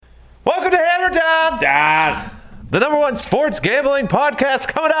Dad. The number one sports gambling podcast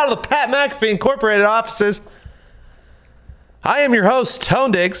coming out of the Pat McAfee Incorporated offices. I am your host,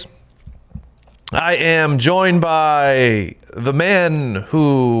 Tone Diggs. I am joined by the man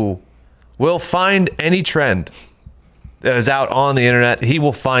who will find any trend that is out on the internet. He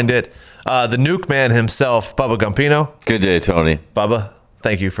will find it. The nuke man himself, Bubba Gumpino. Good day, Tony. Bubba,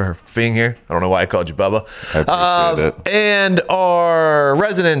 thank you for being here. I don't know why I called you Bubba. I appreciate it. And our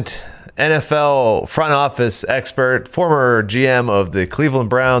resident NFL front office expert, former GM of the Cleveland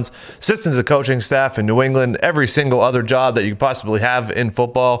Browns, assistant to the coaching staff in New England, every single other job that you could possibly have in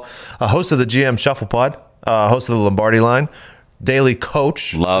football, host of the GM Shuffle Pod, host of the Lombardi Line, Daily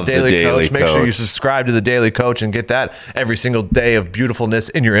Coach. Love the Daily Coach. Make sure you subscribe to the Daily Coach and get that every single day of beautifulness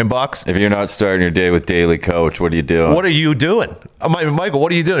in your inbox. If you're not starting your day with Daily Coach, what are you doing? What are you doing? Michael,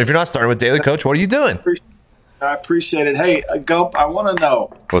 what are you doing? If you're not starting with Daily Coach, what are you doing? I appreciate it. Hey, Gump, I want to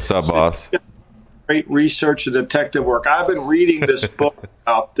know. What's up, boss? Great research and detective work. I've been reading this book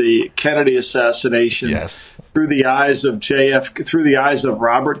about the Kennedy assassination through the eyes of through the eyes of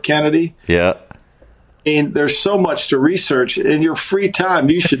Robert Kennedy. Yeah. And there's so much to research. In your free time,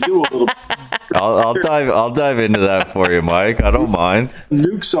 you should do a little. I'll dive into that for you, Mike. I don't mind.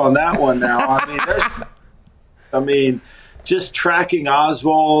 Nukes on that one now. I mean, just tracking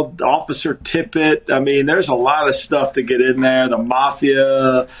Oswald, Officer Tippit. I mean, there's a lot of stuff to get in there. The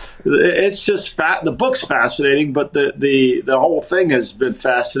mafia. It's just the book's fascinating, but the whole thing has been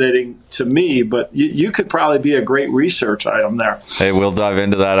fascinating to me. But you could probably be a great research item there. Hey, we'll dive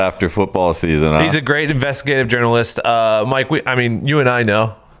into that after football season. Huh? He's a great investigative journalist. Mike, you and I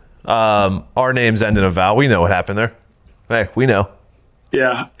know. Our names end in a vowel. We know what happened there. Hey, we know.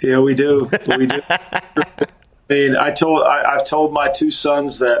 Yeah, we do. We do. I mean, I've told my two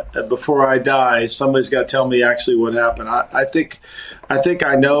sons that before I die, somebody's got to tell me actually what happened. I think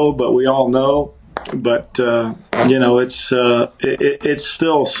I know, but we all know. But it's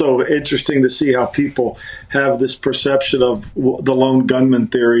still so interesting to see how people have this perception of the lone gunman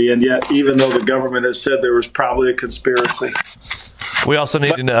theory, and yet even though the government has said there was probably a conspiracy. We also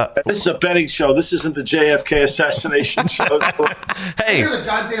need to know. This is a betting show. This isn't the JFK assassination show. Hey, you're the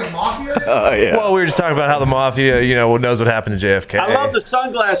goddamn mafia. Oh yeah. Well, we were just talking about how the mafia, knows what happened to JFK. I love the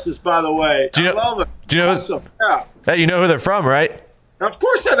sunglasses, by the way. I love them. Do you know? Awesome. Yeah. Hey, you know who they're from, right? Of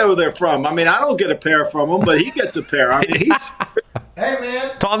course I know who they're from. I mean, I don't get a pair from him, but he gets a pair. I mean, Hey,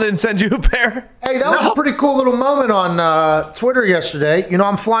 man. Tom didn't send you a pair? Hey, that was a pretty cool little moment on Twitter yesterday.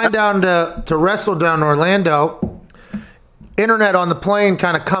 I'm flying down to wrestle down in Orlando. Internet on the plane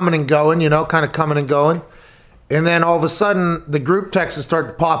kind of coming and going, And then all of a sudden, the group texts start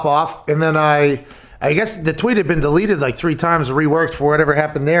to pop off. And then I guess the tweet had been deleted like 3 times, reworked for whatever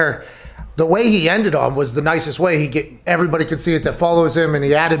happened there. The way he ended on was the nicest way. Everybody could see it that follows him, and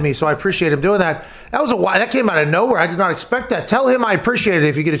he added me, so I appreciate him doing that. That came out of nowhere. I did not expect that. Tell him I appreciate it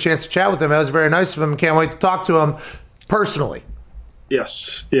if you get a chance to chat with him. That was very nice of him. Can't wait to talk to him personally.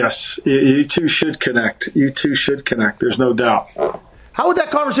 Yes. You two should connect. There's no doubt. How would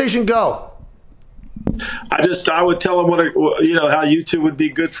that conversation go? I would tell him how you two would be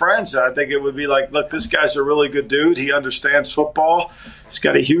good friends. I think it would be like, look, this guy's a really good dude. He understands football. He's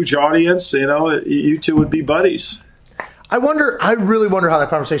got a huge audience. You two would be buddies. I really wonder how that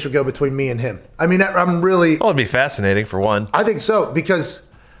conversation would go between me and him. I mean, it'd be fascinating for one. I think so because,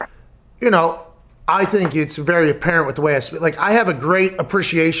 I think it's very apparent with the way I speak. Like, I have a great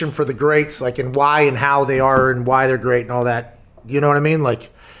appreciation for the greats, like, and why and how they are and why they're great and all that. You know what I mean? Like,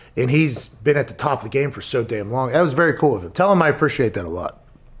 and he's been at the top of the game for so damn long. That was very cool of him. Tell him I appreciate that a lot.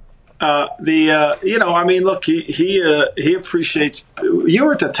 Look, he appreciates.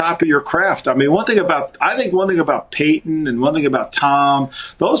 You're at the top of your craft. I mean, one thing about Peyton and one thing about Tom,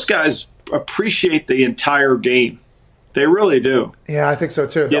 those guys appreciate the entire game. They really do. Yeah, I think so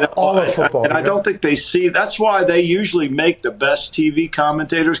too. All of football. And I don't think they see. That's why they usually make the best TV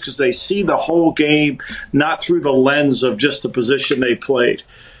commentators, because they see the whole game, not through the lens of just the position they played.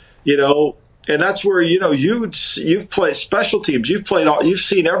 And that's where you've played special teams. You've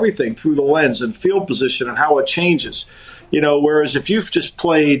seen everything through the lens and field position and how it changes. Whereas if you've just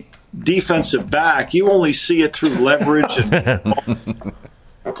played defensive back, you only see it through leverage and.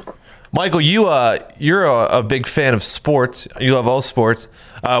 Michael, you're a big fan of sports. You love all sports.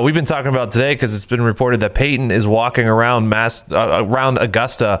 We've been talking about today because it's been reported that Peyton is walking around around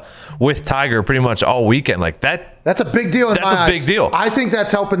Augusta with Tiger pretty much all weekend. Like that. That's a big deal. That's a big deal. I think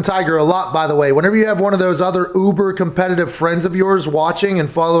that's helping Tiger a lot. By the way, whenever you have one of those other uber competitive friends of yours watching and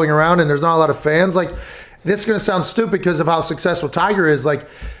following around, and there's not a lot of fans, like this is going to sound stupid because of how successful Tiger is. Like,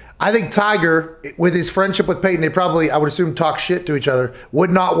 I think Tiger, with his friendship with Peyton, they probably, I would assume, talk shit to each other, would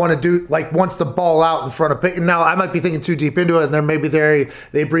not want to do, like, wants the ball out in front of Peyton. Now, I might be thinking too deep into it, and they're maybe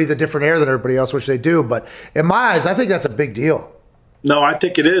they breathe a different air than everybody else, which they do. But in my eyes, I think that's a big deal. No, I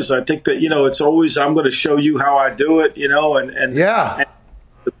think it is. I think that, it's always, I'm going to show you how I do it, and Yeah. and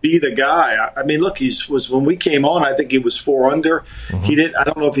to be the guy. I mean, look, when we came on, I think he was 4 under. Mm-hmm. He didn't. I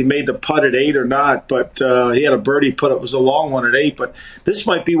don't know if he made the putt at 8 or not, but he had a birdie putt. It was a long one at 8. But this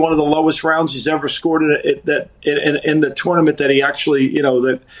might be one of the lowest rounds he's ever scored in the tournament that he actually,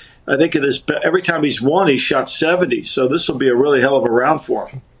 that I think it is. Every time he's won, he's shot 70. So this will be a really hell of a round for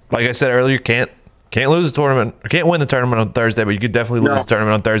him. Like I said earlier, can't lose the tournament, or can't win the tournament on Thursday, but you could definitely lose the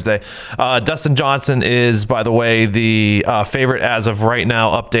tournament on Thursday. Dustin Johnson is, by the way, the favorite as of right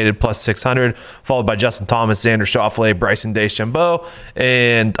now, updated plus 600, followed by Justin Thomas, Xander Schauffele, Bryson DeChambeau,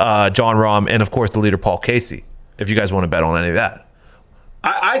 and John Rahm, and of course the leader Paul Casey. If you guys want to bet on any of that,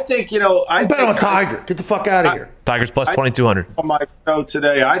 I think I bet on Tiger. Get the fuck out of here. Tiger's plus 2,200 on my show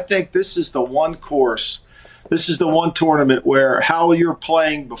today. I think this is the one course. This is the one tournament where how you're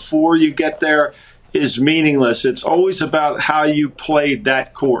playing before you get there is meaningless. It's always about how you played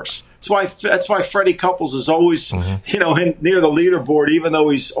that course. That's why Freddie Couples is always, near the leaderboard, even though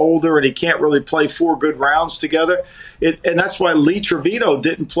he's older and he can't really play 4 good rounds together. And that's why Lee Trevino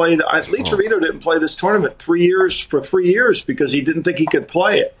didn't play. Trevino didn't play this tournament for 3 years because he didn't think he could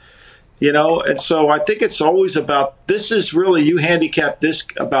play it. And so I think it's always about, this is really, you handicap this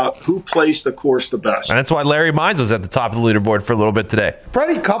about who plays the course the best. And that's why Larry Mize was at the top of the leaderboard for a little bit today.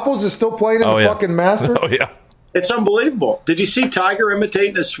 Freddie Couples is still playing in the fucking Masters? Oh, yeah. It's unbelievable. Did you see Tiger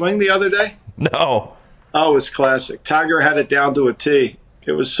imitating his swing the other day? No. Oh, it was classic. Tiger had it down to a T.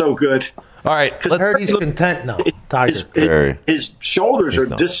 It was so good. All right. I heard he's content now, Tiger. His shoulders are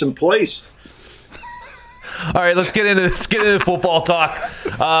displaced. All right, let's get into football talk.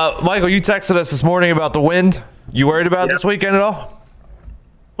 Michael, you texted us this morning about the wind. You worried about this weekend at all?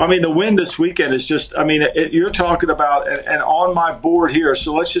 I mean, the wind this weekend is just, you're talking about, and on my board here,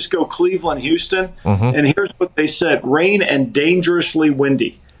 so let's just go Cleveland, Houston, and here's what they said: rain and dangerously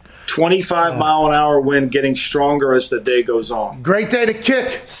windy. 25-mile-an-hour wind getting stronger as the day goes on. Great day to kick.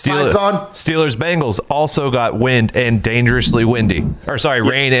 Steelers Bengals also got wind and dangerously windy.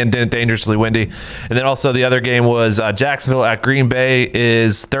 Rain and dangerously windy. And then also the other game was Jacksonville at Green Bay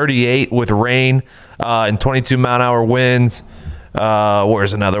is 38 with rain and 22-mile-an-hour winds.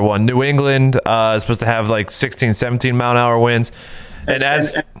 Where's another one? New England is supposed to have like 16, 17-mile-an-hour winds. Go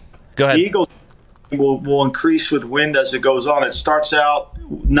ahead. The Eagles will increase with wind as it goes on. It starts out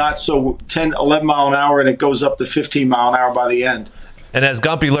not so 10, 11 mile an hour, and it goes up to 15 mile an hour by the end. And as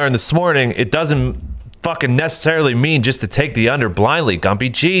Gumpy learned this morning, it doesn't fucking necessarily mean just to take the under blindly,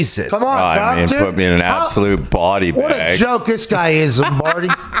 Gumpy. Jesus. Come on, dude. Put me in an absolute body bag. What a joke this guy is, Marty.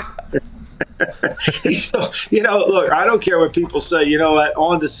 Look, I don't care what people say,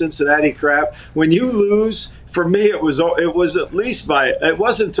 on the Cincinnati crap. When you lose, for me, it was at least it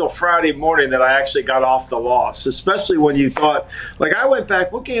wasn't until Friday morning that I actually got off the loss, especially when you thought, like, I went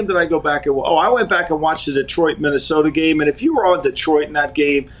back. What game did I go back and I went back and watched the Detroit-Minnesota game. And if you were on Detroit in that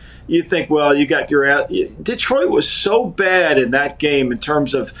game, you think, well, you got Detroit was so bad in that game in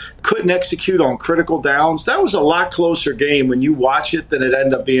terms of couldn't execute on critical downs. That was a lot closer game when you watch it than it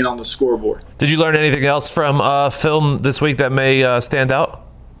ended up being on the scoreboard. Did you learn anything else from film this week that may stand out?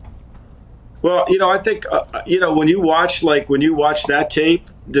 Well, I think, when you watch that tape,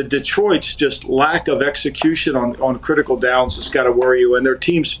 the Detroit's just lack of execution on critical downs has got to worry you, and their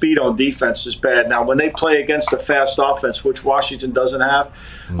team speed on defense is bad. Now, when they play against a fast offense, which Washington doesn't have,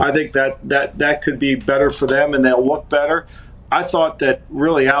 I think that could be better for them, and they'll look better. I thought that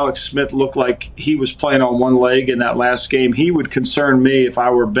really Alex Smith looked like he was playing on one leg in that last game. He would concern me if I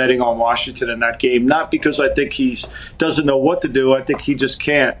were betting on Washington in that game, not because I think he doesn't know what to do. I think he just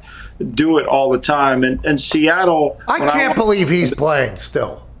can't do it all the time. And Seattle... I can't believe he's playing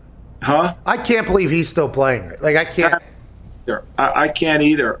still. Huh? I can't believe he's still playing. Like, I can't... I can't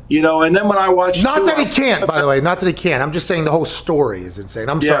either. And then when I watched... Not that he can't, by the way. Not that he can't. I'm just saying the whole story is insane.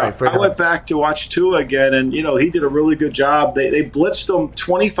 I'm sorry. I went back to watch Tua again, and, he did a really good job. They blitzed him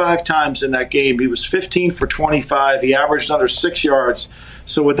 25 times in that game. He was 15 for 25. He averaged under 6 yards.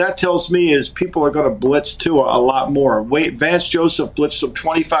 So what that tells me is people are going to blitz Tua a lot more. Vance Joseph blitzed him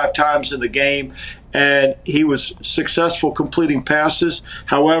 25 times in the game, and he was successful completing passes.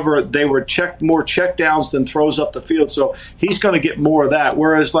 However, they were more check downs than throws up the field, so he's going to get more of that.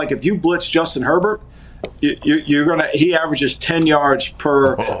 Whereas, like, if you blitz Justin Herbert, he averages 10 yards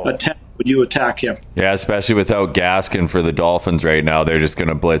per attempt when you attack him. Yeah, especially without Gaskin for the Dolphins right now. They're just going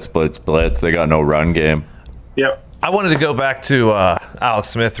to blitz. They got no run game. Yep. I wanted to go back to Alex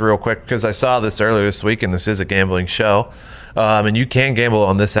Smith real quick because I saw this earlier this week, and this is a gambling show. And you can gamble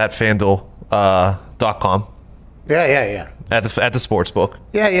on this at FanDuel.com. Yeah. At the sports book.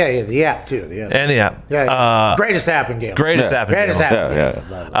 Yeah. The app, too. The app. And the app. Yeah. Greatest app in gambling. Greatest app in Greatest gambling.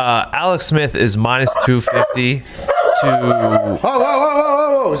 app. Yeah. Alex Smith is minus 250 to...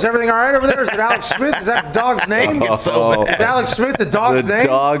 Whoa. Is everything all right over there? Is it Alex Smith? Is that the dog's name? Oh, Is Alex Smith the dog's the name?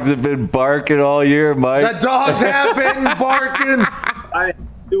 dogs have been barking all year, Mike. The dogs have been barking. I have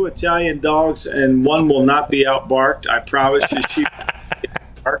 2 Italian dogs, and one will not be outbarked. I promise you,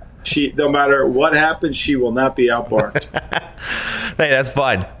 she no matter what happens, she will not be outbarked. Hey, that's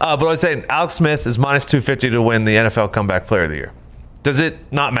fine. But I was saying, Alex Smith is minus 250 to win the NFL Comeback Player of the Year. Does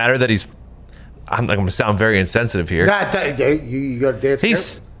it not matter that he's... I'm going to sound very insensitive here. You got to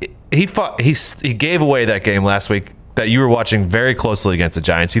dance. He gave away that game last week that you were watching very closely against the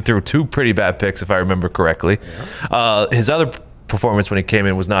Giants. He threw 2 pretty bad picks, if I remember correctly. Yeah. His other performance when he came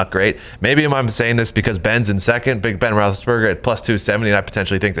in was not great. Maybe I'm saying this because Ben's in second, Big Ben Roethlisberger at plus 270, and I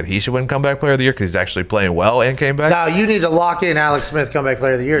potentially think that he should win Comeback Player of the Year because he's actually playing well and came back. No, you need to lock in Alex Smith Comeback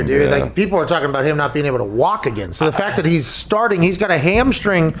Player of the Year, dude. Yeah. Like, people are talking about him not being able to walk again. So the fact that he's starting, he's got a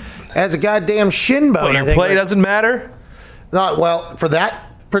hamstring as a goddamn shin bone. But your play doesn't matter? No, well, for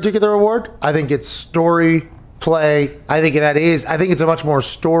that particular award, I think it's story, play. I think it's a much more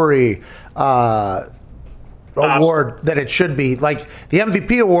story award than it should be. Like the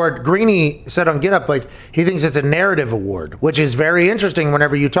MVP award, Greeny said on Get Up, like he thinks it's a narrative award, which is very interesting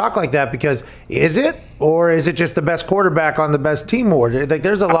whenever you talk like that, because is it, or is it just the best quarterback on the best team award? Like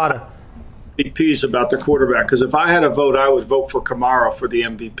there's a lot of MVPs about the quarterback, because if I had a vote, I would vote for Kamara for the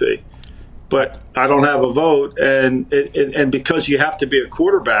MVP. But I don't have a vote, and because you have to be a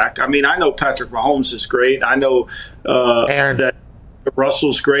quarterback. I mean, I know Patrick Mahomes is great. I know that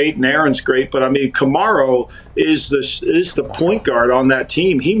Russell's great and Aaron's great, but I mean, Kamara is the point guard on that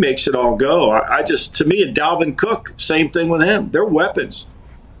team. He makes it all go. To me, and Dalvin Cook, same thing with him. They're weapons.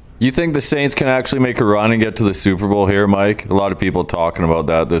 You think the Saints can actually make a run and get to the Super Bowl here, Mike? A lot of people talking about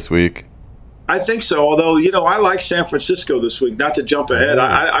that this week. I think so, although, I like San Francisco this week. Not to jump ahead.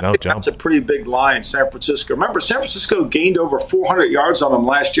 I think that's a pretty big lie in San Francisco. Remember, San Francisco gained over 400 yards on them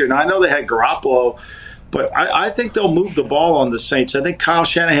last year. Now, I know they had Garoppolo, but I think they'll move the ball on the Saints. I think Kyle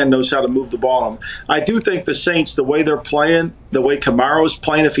Shanahan knows how to move the ball on them. I do think the Saints, the way they're playing, the way Kamara is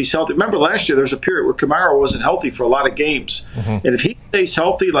playing, if he's healthy. Remember, last year there was a period where Kamara wasn't healthy for a lot of games. Mm-hmm. And if he stays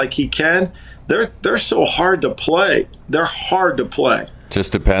healthy like he can, they're so hard to play. They're hard to play.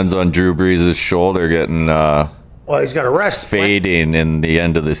 Just depends on Drew Brees' shoulder getting he's got to rest. Fading in the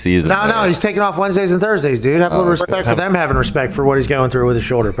end of the season. No, he's taking off Wednesdays and Thursdays, dude. Have a little respect for them having respect for what he's going through with his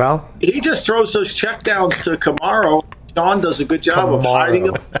shoulder, pal. He just throws those checkdowns to Kamara. Sean does a good job of hiding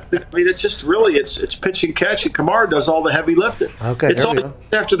him. I mean, it's just really, it's pitch and catch, and Kamara does all the heavy lifting. Okay, it's all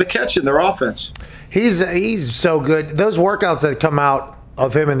after the catch in their offense. He's so good. Those workouts that come out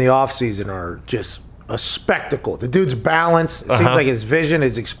of him in the offseason are just a spectacle. The dude's balance, it seems like his vision,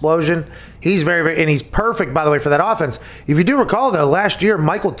 his explosion. He's very, very, and he's perfect, by the way, for that offense. If you do recall, though, last year,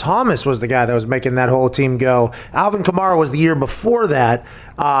 Michael Thomas was the guy that was making that whole team go. Alvin Kamara was the year before that.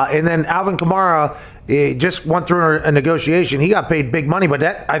 And then Alvin Kamara just went through a negotiation. He got paid big money, but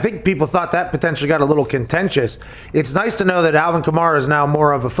I think people thought that potentially got a little contentious. It's nice to know that Alvin Kamara is now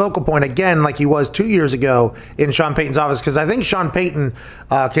more of a focal point, again, like he was 2 years ago in Sean Payton's office, because I think Sean Payton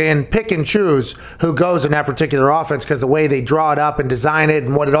can pick and choose who goes in that particular offense, because the way they draw it up and design it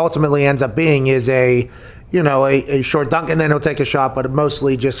and what it ultimately ends up being is a short dunk, and then he'll take a shot, but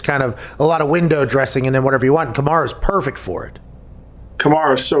mostly just kind of a lot of window dressing and then whatever you want. And Kamara's perfect for it.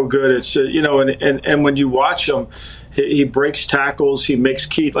 Kamara is so good. It's and when you watch him, he breaks tackles, he makes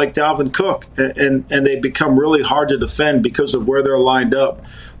key like Dalvin Cook, and they become really hard to defend because of where they're lined up.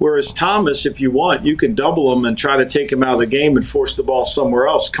 Whereas Thomas, if you want, you can double him and try to take him out of the game and force the ball somewhere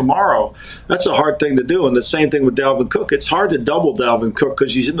else. Kamara, that's a hard thing to do. And the same thing with Dalvin Cook. It's hard to double Dalvin Cook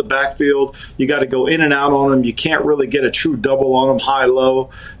because he's in the backfield. You got to go in and out on him. You can't really get a true double on him,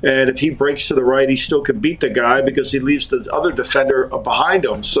 high-low. And if he breaks to the right, he still can beat the guy because he leaves the other defender behind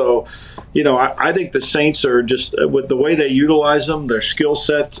him. So, I think the Saints are just, with the way they utilize them, their skill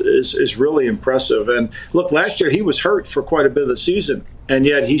set is really impressive. And look, last year he was hurt for quite a bit of the season. And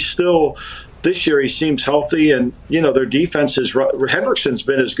yet he's still, this year he seems healthy, and their defense is. Hendrickson's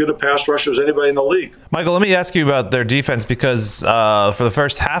been as good a pass rusher as anybody in the league. Michael, let me ask you about their defense, because for the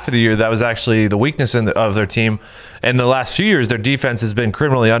first half of the year, that was actually the weakness of their team. And the last few years, their defense has been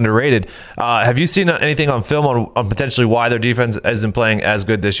criminally underrated. Have you seen anything on film on potentially why their defense isn't playing as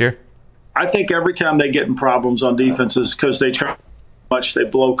good this year? I think every time they get in problems on defenses because they try much. They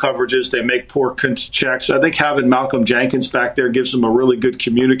blow coverages. They make poor checks. I think having Malcolm Jenkins back there gives them a really good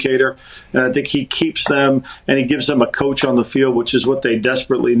communicator, and I think he keeps them and he gives them a coach on the field, which is what they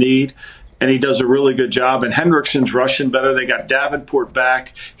desperately need. And he does a really good job. And Hendrickson's rushing better. They got Davenport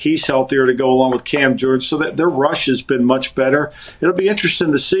back. He's healthier to go along with Cam George. So that their rush has been much better. It'll be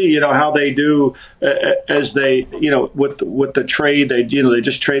interesting to see, how they do as they, with the trade. They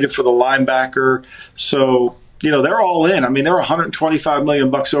just traded for the linebacker. So, they're all in. I mean, they're $125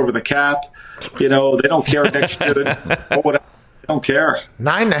 million over the cap. They don't care next year. They don't care.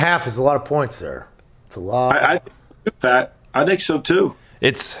 9.5 is a lot of points there. It's a lot. I think so too.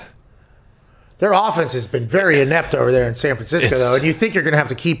 Their offense has been very inept over there in San Francisco, though, and you think you're going to have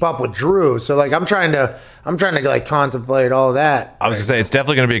to keep up with Drew. So, I'm trying to contemplate all that. I was going to say it's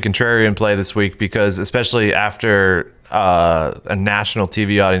definitely going to be a contrarian play this week because, especially after a national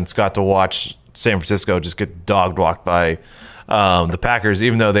TV audience got to watch San Francisco just get dog-walked by the Packers,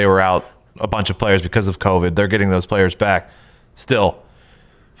 even though they were out a bunch of players because of COVID, they're getting those players back. Still,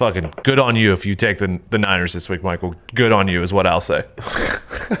 fucking good on you if you take the Niners this week, Michael. Good on you is what I'll say.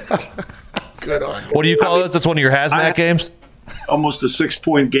 Good on you. What do you call those? That's one of your hazmat games? Almost a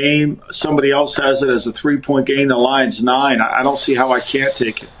 6-point game. Somebody else has it as a 3-point game. The line's 9. I don't see how I can't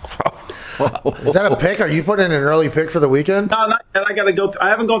take it. Is that a pick? Are you putting in an early pick for the weekend? No, not yet. I got to go. I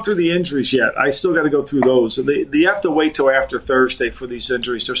haven't gone through the injuries yet. I still got to go through those. You have to wait till after Thursday for these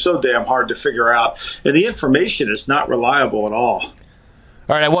injuries. They're so damn hard to figure out, and the information is not reliable at all.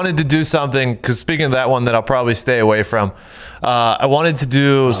 All right, I wanted to do something, because speaking of that one that I'll probably stay away from, I wanted to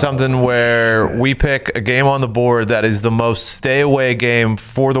do something where we pick a game on the board that is the most stay-away game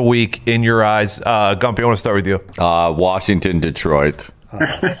for the week in your eyes. Gumpy, I want to start with you. Washington, Detroit.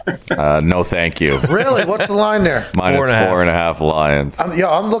 No, thank you. Really? What's the line there? Minus 4.5 Lions.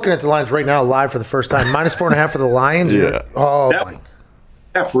 I'm looking at the lines right now live for the first time. Minus 4.5 for the Lions? Yeah. Oh,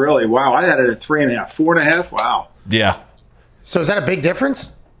 F, really? Wow. I had it at 3.5. 4.5? Wow. Yeah. So is that a big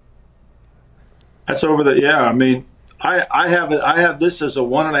difference? That's over the. Yeah, I mean, I have this as a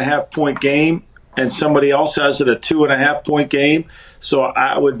 1.5 point game, and somebody else has it a 2.5 point game. So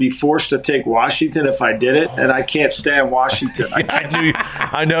I would be forced to take Washington if I did it, and I can't stand Washington.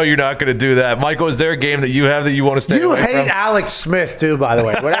 I know you're not going to do that, Michael. Is there a game that you have that you want to stay away from? You hate Alex Smith too, by the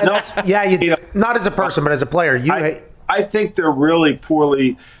way. You do. Not as a person, but as a player. I think they're really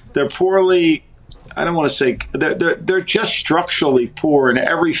poorly. They're poorly. I don't want to say they're just structurally poor in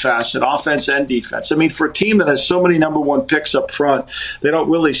every facet, offense and defense. I mean, for a team that has so many number one picks up front, they don't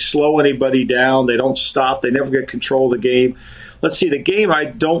really slow anybody down. They don't stop. They never get control of the game. Let's see. The game I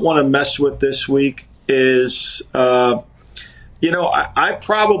don't want to mess with this week is, I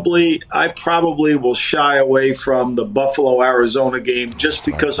probably will shy away from the Buffalo Arizona game just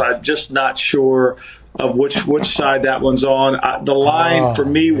because I'm just not sure of which side that one's on. The line for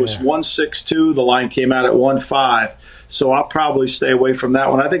me was 1.62. The line came out at 1.5. So I'll probably stay away from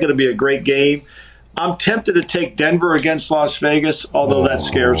that one. I think it'll be a great game. I'm tempted to take Denver against Las Vegas, although that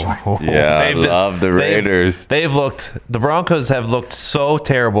scares me. Yeah, I love the Raiders. The Broncos have looked so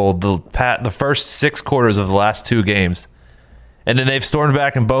terrible the first 6 quarters of the last 2 games. And then they've stormed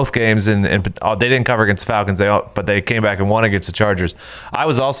back in both games, and they didn't cover against the Falcons, but they came back and won against the Chargers. I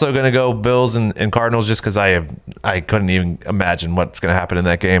was also going to go Bills and Cardinals just because I couldn't even imagine what's going to happen in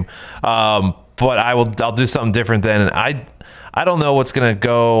that game. But I'll do something different then. And I don't know what's going to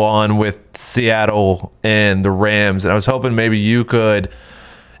go on with Seattle and the Rams, and I was hoping maybe you could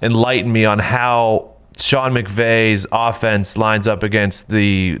enlighten me on how Sean McVay's offense lines up against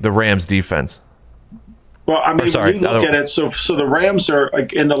the Rams defense. Well, I mean, when you look at it, so the Rams are,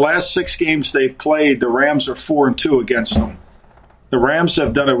 in the last 6 games they've played, the Rams are 4-2 against them. The Rams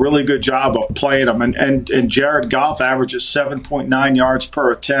have done a really good job of playing them, and Jared Goff averages 7.9 yards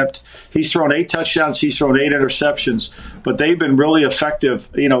per attempt. He's thrown 8 touchdowns, he's thrown 8 interceptions, but they've been really effective,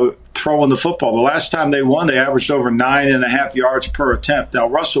 throwing the football. The last time they won, they averaged over 9.5 yards per attempt. Now,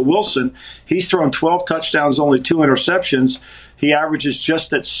 Russell Wilson, he's thrown 12 touchdowns, only 2 interceptions. He averages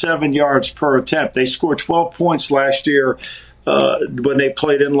just at 7 yards per attempt. They scored 12 points last year when they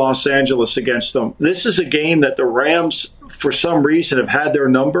played in Los Angeles against them. This is a game that the Rams, for some reason, have had their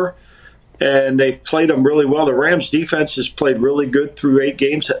number, and they've played them really well. The Rams defense has played really good through 8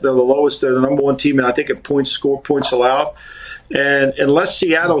 games. They're the lowest. They're the number 1 team, and I think at points allowed. And unless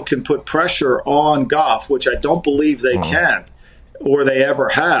Seattle can put pressure on Goff, which I don't believe they can, or they ever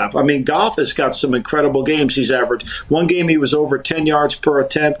have. I mean, Goff has got some incredible games. He's averaged. One game he was over 10 yards per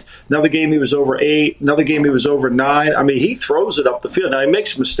attempt. Another game he was over 8. Another game he was over 9. I mean, he throws it up the field. Now, he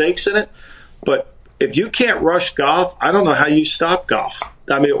makes mistakes in it, but if you can't rush Goff, I don't know how you stop Goff.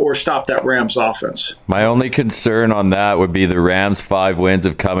 or stop that Rams offense. My only concern on that would be the Rams' 5 wins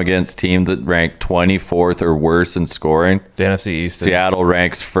have come against teams that rank 24th or worse in scoring. The NFC East. Seattle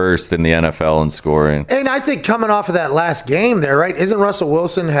ranks first in the NFL in scoring. And I think coming off of that last game there, right? Isn't Russell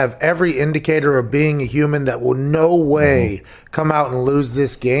Wilson have every indicator of being a human that will no way come out and lose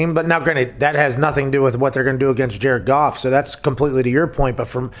this game? But now, granted, that has nothing to do with what they're going to do against Jared Goff. So that's completely to your point. But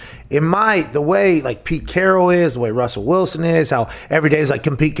the way like Pete Carroll is, the way Russell Wilson is, how every day is like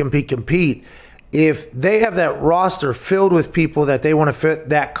compete. If they have that roster filled with people that they want to fit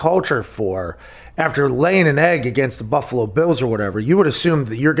that culture for, after laying an egg against the Buffalo Bills or whatever, you would assume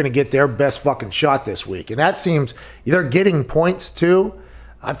that you're going to get their best fucking shot this week. And that seems they're getting points too.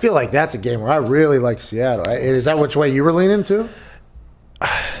 I feel like that's a game where I really like Seattle. Is that which way you were leaning to?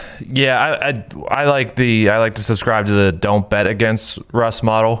 Yeah, I like to subscribe to the don't bet against Russ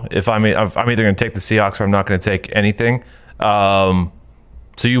model. If I'm either going to take the Seahawks or I'm not going to take anything.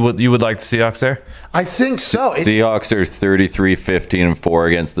 So you would like the Seahawks there? I think so. Seahawks are 33-15-4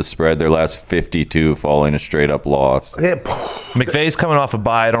 against the spread. Their last 52 following a straight up loss. McVay's coming off a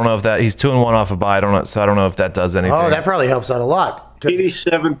bye. I don't know if he's 2-1 off a bye. I don't know if that does anything. Oh, that probably helps out a lot.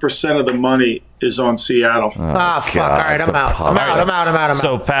 87% of the money is on Seattle. Fuck. All right, I'm out.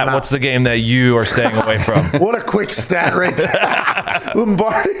 So, Pat, what's the game that you are staying away from? What a quick stat right there.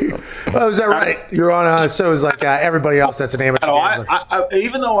 Lombardi. Oh, is that right? You're on. So it was like everybody else that's an amateur gambler.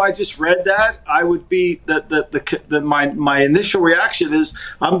 Even though I just read that, I would be my initial reaction is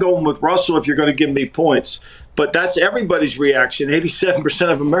I'm going with Russell if you're going to give me points. But that's everybody's reaction.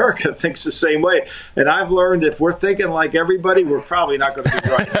 87% of America thinks the same way. And I've learned if we're thinking like everybody, we're probably not going to be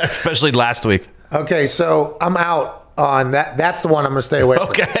right. Especially last week. Okay, so I'm out on that. That's the one I'm going to stay away from.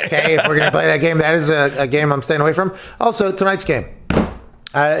 Okay, if we're going to play that game, that is a game I'm staying away from. Also, tonight's game.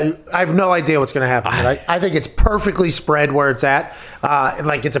 I have no idea what's going to happen. I think it's perfectly spread where it's at.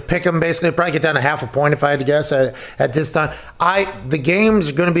 Like it's a pick 'em basically. I'd probably get down to half a point if I had to guess at this time. The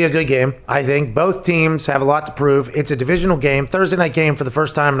game's going to be a good game. I think both teams have a lot to prove. It's a divisional game, Thursday night game for the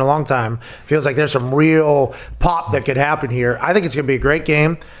first time in a long time. Feels like there's some real pop that could happen here. I think it's going to be a great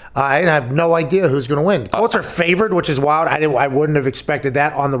game. I have no idea who's going to win. Colts are favored, which is wild. I wouldn't have expected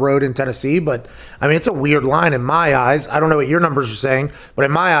that on the road in Tennessee, but I mean, it's a weird line in my eyes. I don't know what your numbers are saying, but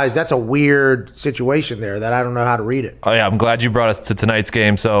in my eyes, that's a weird situation there that I don't know how to read it. Oh yeah, I'm glad you brought us to tonight's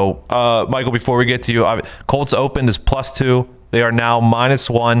game. So, Michael, before we get to you, Colts opened as +2. They are now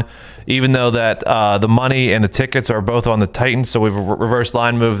 -1, even though that the money and the tickets are both on the Titans. So we've a reverse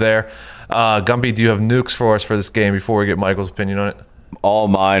line move there. Gumpy, do you have nukes for us for this game before we get Michael's opinion on it? All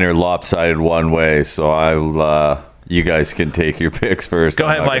mine are lopsided one way, so I'll. You guys can take your picks first. Go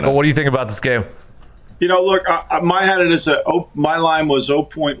ahead, Michael. What do you think about this game? Look, my line was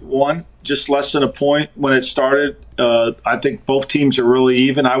 0.1, just less than a point when it started. I think both teams are really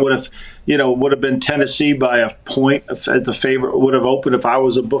even. I would have been Tennessee by a point as the favorite would have opened if I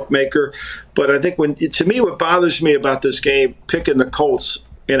was a bookmaker. But I think to me, what bothers me about this game, picking the Colts.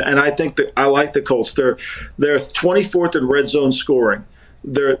 And I think that I like the Colts. They're 24th in red zone scoring.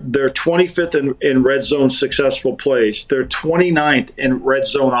 They're 25th in red zone successful plays. They're 29th in red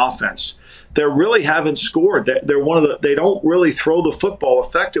zone offense. They really haven't scored. They don't really throw the football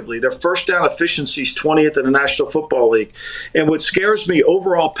effectively. Their first down efficiency is 20th in the National Football League. And what scares me,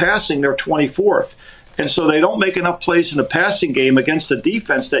 overall passing, they're 24th. And so they don't make enough plays in the passing game against a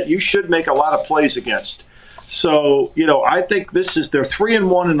defense that you should make a lot of plays against. So, I think they're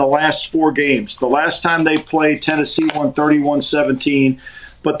 3-1 in the last 4 games. The last time they played, Tennessee won 31-17.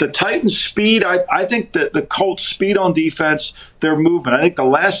 But the Titans' speed, I think that the Colts' speed on defense, their movement, I think the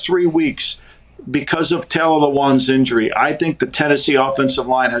last 3 weeks, because of Taylor Lewan's injury, I think the Tennessee offensive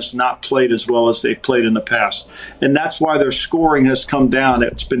line has not played as well as they've played in the past. And that's why their scoring has come down.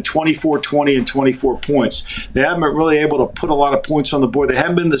 It's been 24-20 and 24 points. They haven't been really able to put a lot of points on the board. They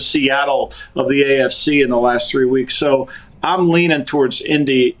haven't been the Seattle of the AFC in the last 3 weeks. So I'm leaning towards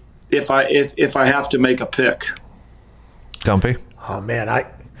Indy if I have to make a pick. Gumpy? Oh, man,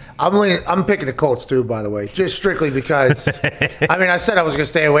 I'm picking the Colts too, by the way, just strictly because, I said I was going to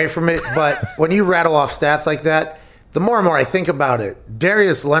stay away from it, but when you rattle off stats like that, the more and more I think about it,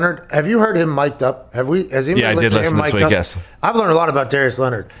 Darius Leonard, have you heard him mic'd up? Has anybody I did listen this week, yes. I've learned a lot about Darius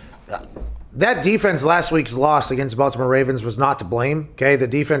Leonard. That defense last week's loss against the Baltimore Ravens was not to blame, okay? The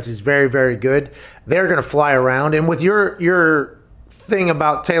defense is very, very good. They're going to fly around, and with your thing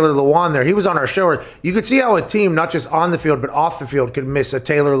about Taylor Lewan there, he was on our show. You could see how a team, not just on the field but off the field, could miss a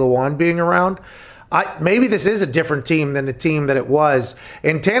Taylor Lewan being around. Maybe this is a different team than the team that it was.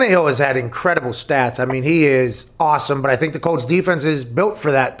 And Tannehill has had incredible stats. I mean, he is awesome, but I think the Colts defense is built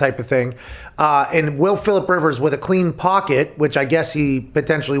for that type of thing. And will Phillip Rivers with a clean pocket, which I guess he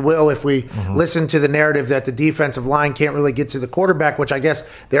potentially will if we listen to the narrative that the defensive line can't really get to the quarterback, which I guess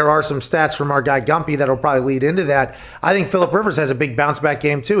there are some stats from our guy Gumpy that'll probably lead into that. I think Phillip Rivers has a big bounce back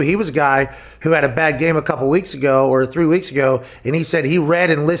game too. He was a guy who had a bad game a couple weeks ago or 3 weeks ago, and he said he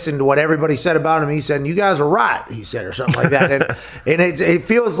read and listened to what everybody said about him. He said, "You guys are right," he said, or something like that. And it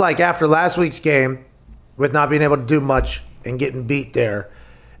feels like after last week's game, with not being able to do much and getting beat there,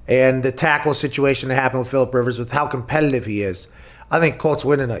 and the tackle situation that happened with Phillip Rivers, with how competitive he is, I think Colts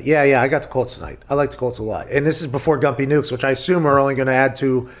win tonight. Yeah, I got the Colts tonight. I like the Colts a lot. And this is before Gumpy nukes, which I assume are only going to add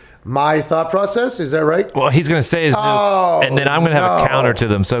to my thought process. Is that right? Well, he's going to say his nukes, and then I'm going to have a counter to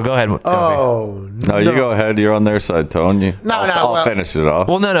them. So go ahead. Gumpy. No, you go ahead. You're on their side, Tone. I'll finish it off.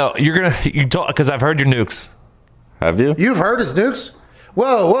 Well, no. You told, because I've heard your nukes. Have you? You've heard his nukes?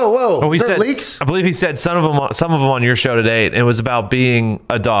 Whoa. Well, Is there leaks? I believe he said some of them on your show today, and it was about being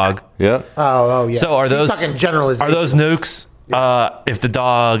a dog. Yeah. Oh, yeah. So are He's those talking generalizations. Are those nukes if the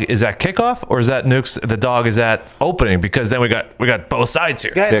dog is at kickoff, or is that nukes the dog is at opening? Because then we got both sides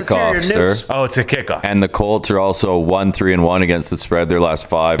here. Go ahead, let's hear Kickoff, your sir. nukes. Oh, it's a kickoff. And the Colts are also 1-3-1 against the spread their last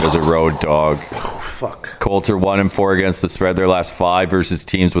 5 as a road dog. Fuck. Colts are 1-4 against the spread their last 5 versus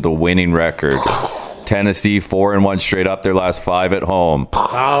teams with a winning record. Tennessee 4-1 straight up their last 5 at home.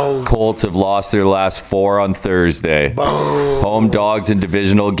 Colts have lost their last 4 on Thursday. Home dogs in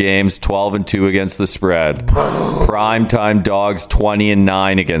divisional games 12-2 against the spread. Primetime dogs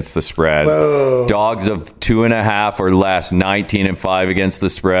 20-9 against the spread. Dogs of 2.5 or less 19-5 against the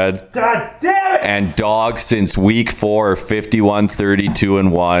spread. God damn it! And dogs since week 4 are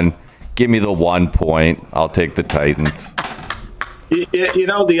 51-32-1. Give me the 1 point. I'll take the Titans. You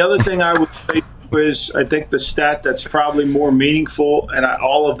know, the other thing I would say is, I think the stat that's probably more meaningful, and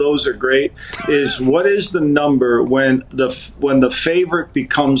all of those are great, is what is the number when the favorite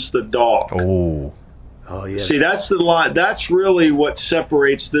becomes the dog? Oh, yeah. See, that's the line. That's really what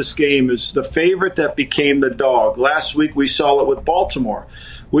separates this game, is the favorite that became the dog. Last week we saw it with Baltimore.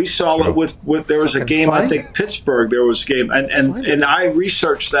 We saw it with there was a game, I think Pittsburgh, there was a game, and I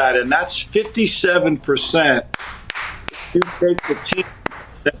researched that, and that's 57%. You take the team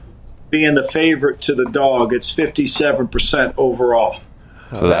that being the favorite to the dog, it's 57% overall.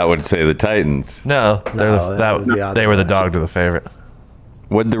 So that would say the Titans. no, they were the dog matchup. to the favorite.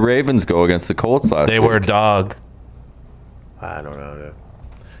 Would the Ravens go against the Colts last week? They were a dog. I don't know, dude.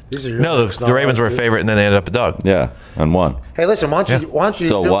 These are your No, nukes, the not Ravens ours, were a dude. favorite, and then they ended up a dog. Yeah, and won. Hey, listen, why don't you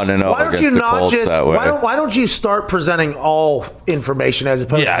So do- 1-0 why don't against you the not Colts just that way. why don't you start presenting all information as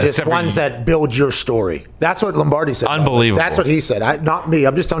opposed Yeah, to just except for ones you. that build your story? That's what Lombardi said. Unbelievable. That's what he said. Not me.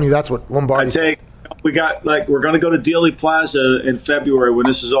 I'm just telling you that's what I Lombardi said. we're going to go to Dealey Plaza in February when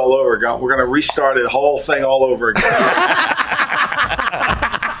this is all over. We're going to restart the whole thing all over again.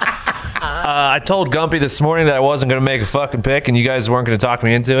 I told Gumpy this morning that I wasn't going to make a fucking pick, and you guys weren't going to talk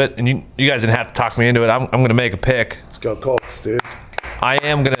me into it, and you guys didn't have to talk me into it. I'm going to make a pick. Let's go Colts, dude. I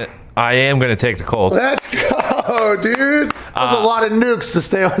am gonna take the Colts. Let's go, dude. There's a lot of nukes to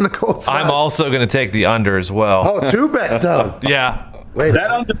stay on the Colts side. I'm also going to take the under as well. Oh, 2-bet, though. Yeah. Wait.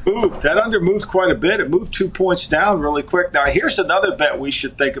 That under moved quite a bit. It moved 2 points down really quick. Now, here's another bet we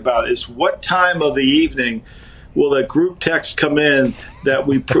should think about: is what time of the evening will the group text come in that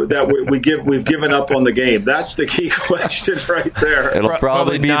we've given up on the game? That's the key question right there. It'll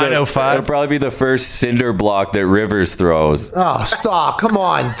probably be 9:05. it'll probably be the first cinder block that Rivers throws. Oh, stop. Come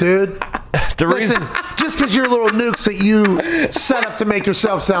on, dude. Listen, just because you're little nukes that you set up to make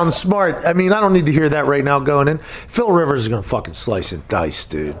yourself sound smart, I mean, I don't need to hear that right now going in. Phil Rivers is going to fucking slice and dice,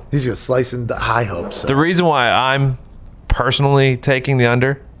 dude. He's going to slice and dice. I hope so. The reason why I'm personally taking the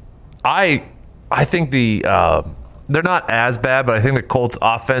under, I think they're not as bad, but I think the Colts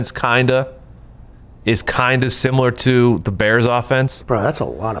offense is similar to the Bears offense. Bro, that's a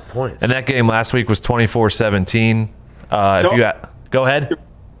lot of points. And that game last week was 24-17. Go ahead.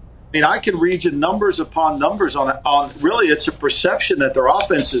 I mean, I can read you numbers upon numbers on really, it's a perception that their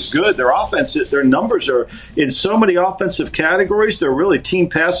offense is good. Their numbers are in so many offensive categories. They're really team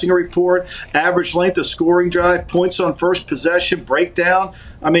passing report, average length of scoring drive, points on first possession, breakdown.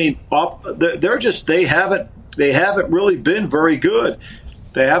 I mean, they haven't really been very good.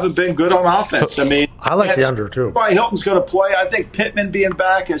 They haven't been good on offense. I mean, I like the under, too. T.Y. Hilton's going to play. I think Pittman being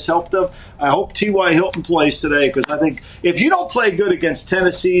back has helped them. I hope T.Y. Hilton plays today, because I think if you don't play good against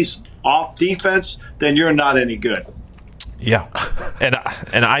Tennessee's off defense, then you're not any good. Yeah, and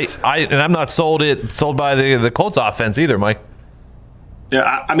I'm not sold by the Colts offense either, Mike.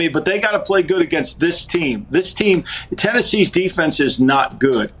 Yeah, I mean, but they got to play good against this team. This team, Tennessee's defense is not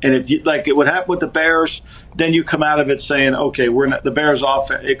good. And if you like, it would happen with the Bears, then you come out of it saying, okay, we're not the Bears'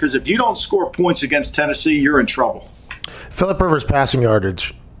 offense. Because if you don't score points against Tennessee, you're in trouble. Phillip Rivers passing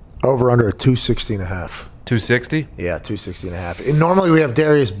yardage over under 260.5. 260? Yeah, 260.5. And normally we have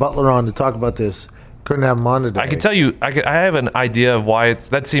Darius Butler on to talk about this. Couldn't have him on today. I can tell you, I have an idea of why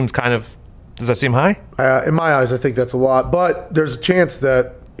that seems kind of. Does that seem high? In my eyes, I think that's a lot. But there's a chance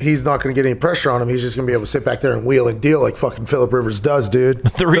that he's not going to get any pressure on him. He's just going to be able to sit back there and wheel and deal like fucking Phillip Rivers does, dude.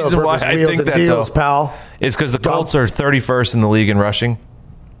 The reason why I think that, deals, though, pal, is because the Colts are 31st in the league in rushing.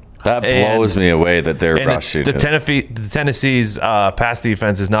 That blows me away that they're And rushing. the Tennessee's pass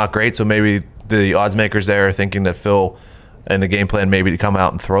defense is not great, so maybe the odds makers there are thinking that Phil and the game plan maybe to come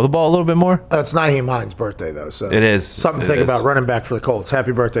out and throw the ball a little bit more. It's Nyheim Hines' birthday, though. So It is. something to It think is. about running back for the Colts.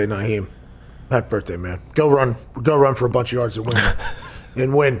 Happy birthday, Nyheim. Happy birthday, man. Go run for a bunch of yards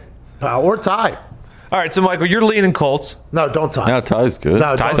and win. Pal, or tie. All right, so Michael, you're leaning Colts. No, don't tie. No, tie's good.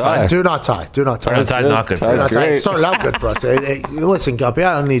 No, Tie's don't tie. fine. Do not tie. Do not tie. No, tie's not good for Tie's us. That's right. great. It started out good for us. Hey, listen, Guppy,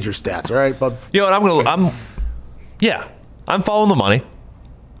 I don't need your stats, all right? But You know what? I'm following the money.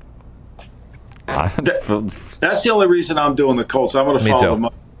 That's the only reason I'm doing the Colts. I'm going to Me follow too. them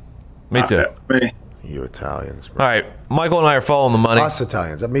up. Me too. I mean, you Italians, bro. All right, Michael and I are following the money. Us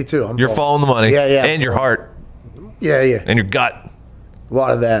Italians. Me too. You're following the money. Yeah, yeah. And your heart Yeah. and your gut. A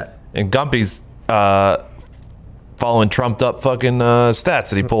lot of that. And Gumpy's following trumped up fucking stats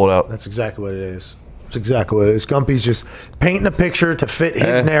that he pulled out. That's exactly what it is. That's exactly what it is. Gumpy's just painting a picture to fit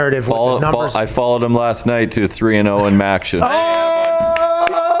his narrative with the numbers. I followed him last night to 3-0 in Maction.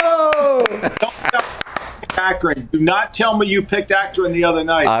 Akron. Do not tell me you picked Akron the other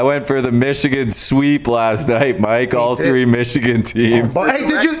night. I went for the Michigan sweep last night, Mike. All did. three Michigan teams. But hey,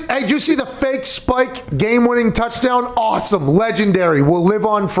 did you see the fake spike game-winning touchdown? Awesome, legendary, will live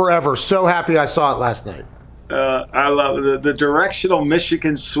on forever. So happy I saw it last night. I love the directional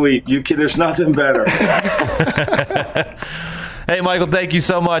Michigan sweep. There's nothing better. Hey, Michael, thank you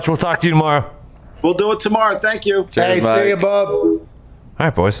so much. We'll talk to you tomorrow. We'll do it tomorrow. Thank you. Hey, Mike. see you, bub. All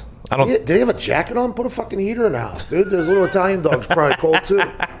right, boys. Did he have a jacket on? Put a fucking heater in the house, dude. There's little Italian dogs probably cold too.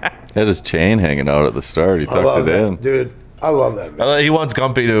 Had his chain hanging out at the start. He I tucked love it that, in. dude. I love that, man. He wants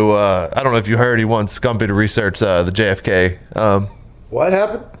Gumpy to. I don't know if you heard. He wants Gumpy to research the JFK. What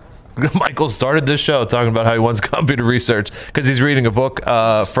happened? Michael started this show talking about how he wants Gumpy to research because he's reading a book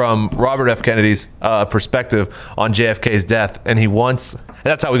from Robert F. Kennedy's perspective on JFK's death, and he wants. And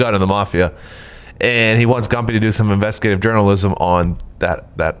that's how we got into the mafia. And he wants Gumpy to do some investigative journalism on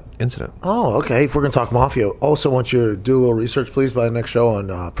that incident. Oh, okay. If we're gonna talk mafia, also want you to do a little research, please, by the next show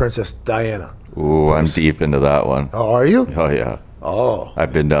on Princess Diana. Ooh, I'm deep into that one. Oh, are you? Oh, yeah. Oh,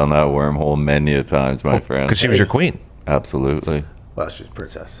 I've been down that wormhole many a times, my friend. Because she was your queen. Absolutely. well, she's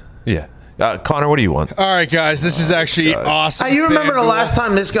princess. Yeah. Connor, what do you want? All right, guys, this is actually awesome. Hey, you remember the FanDuel. last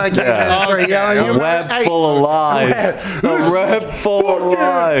time this guy came in and started yelling? You A remember- web Hey, full of lies. A web full of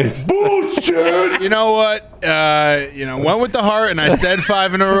lies. bullshit. You know what? Went with the heart, and I said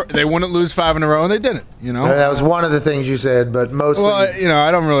 5 in a row. They wouldn't lose 5 in a row, and they didn't. That was one of the things you said, but mostly. Well, I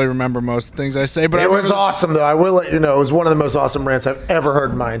don't really remember most of the things I say, but I it was remember- awesome, though. I will let you know, it was one of the most awesome rants I've ever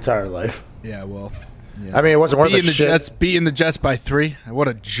heard in my entire life. Yeah, well, I mean, it wasn't worth beating the shit. Jets, beating the Jets by 3. What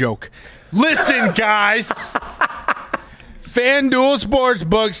a joke! Listen, guys. FanDuel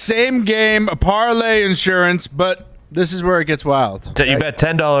Sportsbook, same game, parlay insurance, but this is where it gets wild. You bet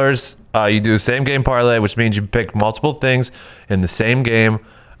 $10. You do same game parlay, which means you pick multiple things in the same game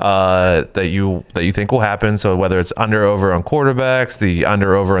that you think will happen. So whether it's under over on quarterbacks, the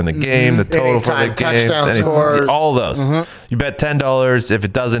under over in the game, the total for the Anytime game, touchdown scores. all those. You bet $10. If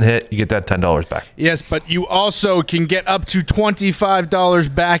it doesn't hit, you get that $10 back. Yes, but you also can get up to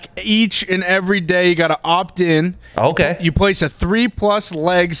 $25 back each and every day. You got to opt in. Okay. You place a 3+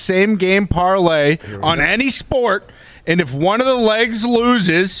 leg same game parlay on any sport, and if one of the legs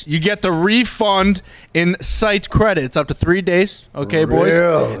loses, you get the refund in site credits up to 3 days. Okay, boys?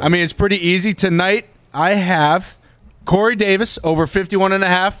 Really? I mean, it's pretty easy. Tonight, I have Corey Davis over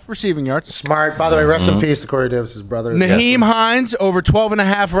 51.5 receiving yards. Smart. By the way, rest in peace to Corey Davis' brother. Naheem Hines over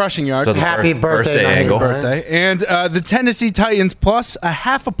 12.5 rushing yards. So the Happy birthday, Naheem angle. Hines. birthday. And the Tennessee Titans plus a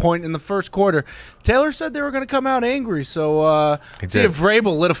 0.5 point in the first quarter. Taylor said they were going to come out angry, so see did. if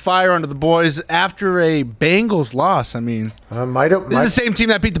Vrabel lit a fire under the boys after a Bengals loss. I mean, Might have. this is the same team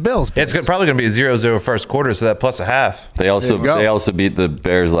that beat the Bills. It's probably going to be a 0-0 first quarter, so that plus a half. They also There you go. they also beat the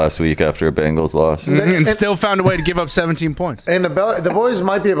Bears last week after a Bengals loss. And still found a way to give up 17 points. And the boys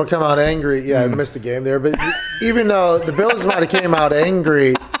might be able to come out angry. Yeah, I missed a game there, but even though the Bills might have came out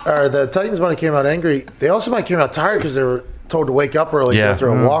angry, or the Titans might have came out angry, they also might have came out tired because they were told to wake up early and go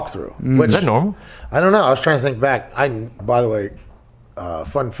through a walkthrough. Which, Is that normal? I don't know. I was trying to think back. By the way,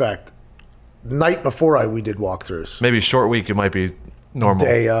 fun fact: night before we did walkthroughs. Maybe a short week, it might be normal.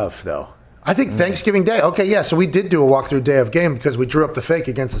 Day of, though. I think Thanksgiving Day. Okay, yeah. So we did do a walkthrough day of game because we drew up the fake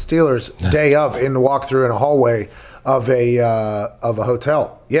against the Steelers day of in the walkthrough in a hallway of a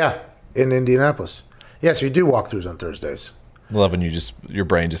hotel. Yeah, in Indianapolis. Yeah, so you do walkthroughs on Thursdays. I love when your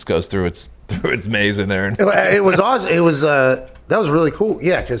brain just goes through its maze in there. It was awesome. It was that was really cool.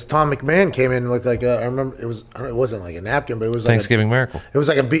 Yeah, because Tom McMahon came in with like I remember it wasn't like a napkin, but it was like Thanksgiving miracle. It was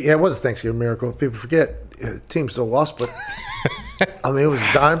like it was a Thanksgiving miracle. People forget the team still lost, but I mean it was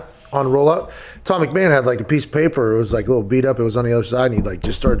a dime on rollout. Tom McMahon had like a piece of paper. It was like a little beat up. It was on the other side, and he like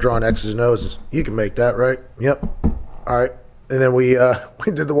just started drawing X's and O's. You can make that, right? Yep. All right. And then we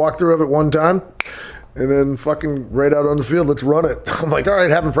did the walkthrough of it one time. And then fucking right out on the field, let's run it. I'm like, all right,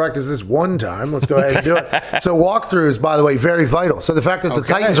 haven't practiced this one time. Let's go ahead and do it. So walkthroughs, by the way, very vital. So the fact that the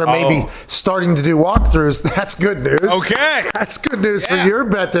Titans are maybe starting to do walkthroughs, that's good news. Okay. That's good news for your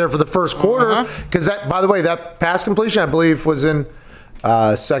bet there for the first quarter. Because that, by the way, that pass completion, I believe, was in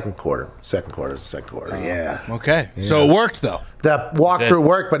second quarter. Second quarter. Yeah. Okay. So it worked, though. That walkthrough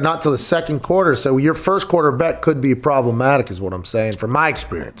worked, but not till the second quarter. So your first quarter bet could be problematic, is what I'm saying, from my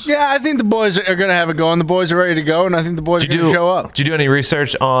experience. Yeah, I think the boys are going to have it going. The boys are ready to go, and I think the boys are going to show up. Did you do any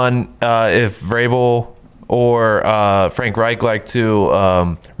research on if Vrabel or Frank Reich like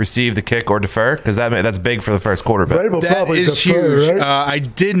to receive the kick or defer? Because that's big for the first quarter bet. Vrabel That probably is defer, huge. right? I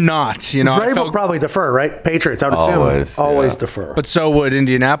did not. You know, I Vrabel felt, probably defer, right? Patriots, I would assume. Always defer. but so would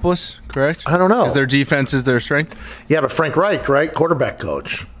Indianapolis, correct? I don't know. Because their defense is their strength. Yeah, but Frank Reich, right? Quarterback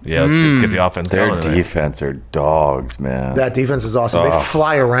coach. Yeah, let's get the offense Their going. defense are dogs, man. That defense is awesome. They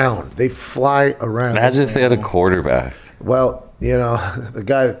fly around. Imagine if they had a quarterback. Well, you know, the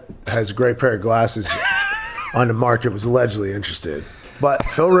guy that has a great pair of glasses on the market was allegedly interested. But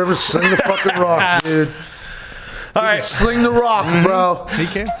Phil Rivers, sling the fucking rock, dude. All right. Sling the rock, bro. He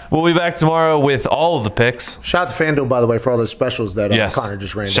can. We'll be back tomorrow with all of the picks. Shout out to FanDuel, by the way, for all those specials that Yes. Connor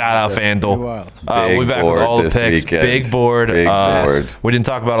just ran. Shout out FanDuel. Wild. We'll be back with board all the this picks. weekend. Big board. Big board. We didn't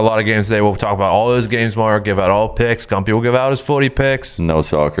talk about a lot of games today. We'll talk about all those games tomorrow. Give out all picks. Gumpy will give out his footy picks. No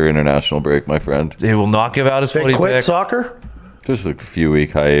soccer international break, my friend. He will not give out his They footy quit picks. soccer? Just a few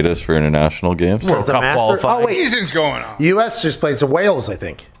week hiatus for international games. World the Cup Master? qualifying. Oh, wait. Season's going on. U.S. just played some Wales, I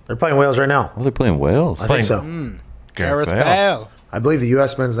think. They're playing Wales right now. Oh, they're playing Wales. I think so. Gareth Gareth Bale. Bale. I believe the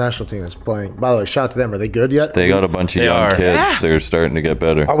U.S. men's national team is playing. By the way, shout out to them. Are they good yet? They got a bunch of They young are. kids. They're starting to get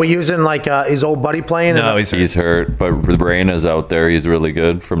better. Are we using like his old buddy playing? No, he's He's hurt, but Reina's out there. He's really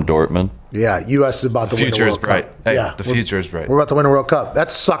good from Dortmund. Yeah, U.S. is about to win the future is World bright. Cup. Hey, yeah, the we're- future is bright. We're about to win a World Cup. That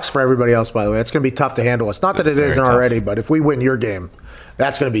sucks for everybody else, by the way. It's going to be tough to handle. It's not that it Very isn't tough. already, but if we win your game,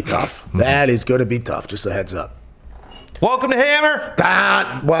 that's going to be tough. That is going to be tough. Just a heads up. Welcome to Hammer.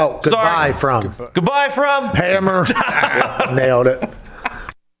 Well, goodbye Sorry. from Goodbye from. Hammer. Nailed it.